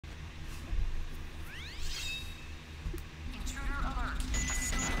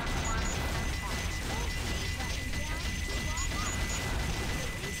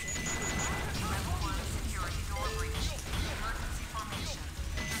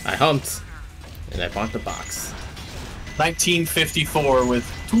I humped, and I bought the box. 1954 with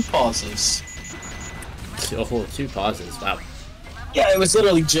 2 pauses. Oh, 2 pauses. Wow. Yeah, it was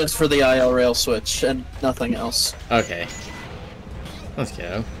literally just for the IL rail switch and nothing else. Okay. Let's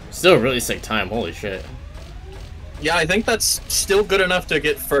go. Still a really sick time. Holy shit. Yeah, I think that's still good enough to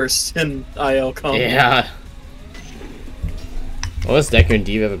get first in IL combo. Yeah. Well, does Deku and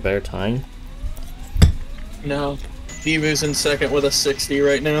Diva have a better time? No. Divu's in second with a 60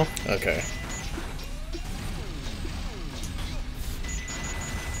 right now. Okay.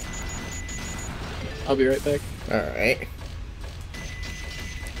 I'll be right back. Alright.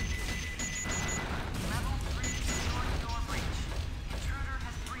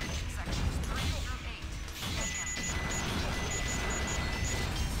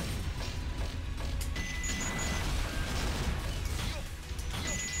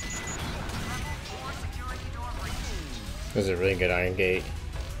 This is a really good iron gate.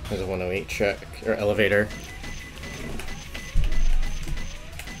 There's a 108 check, or elevator.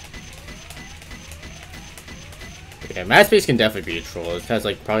 Yeah, Mad Space can definitely be a troll. It has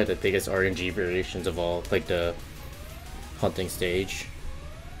like probably the biggest RNG variations of all, like the hunting stage.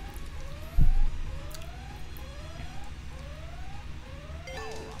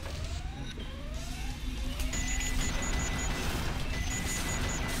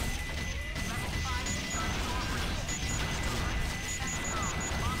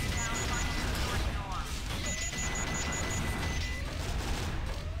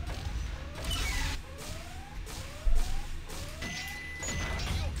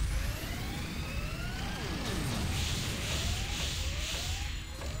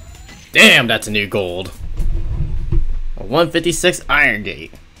 Damn, that's a new gold. A 156 Iron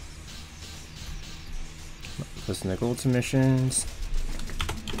Gate. Listen to gold submissions.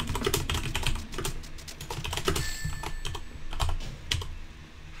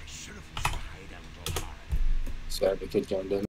 Sorry, the kid joined in.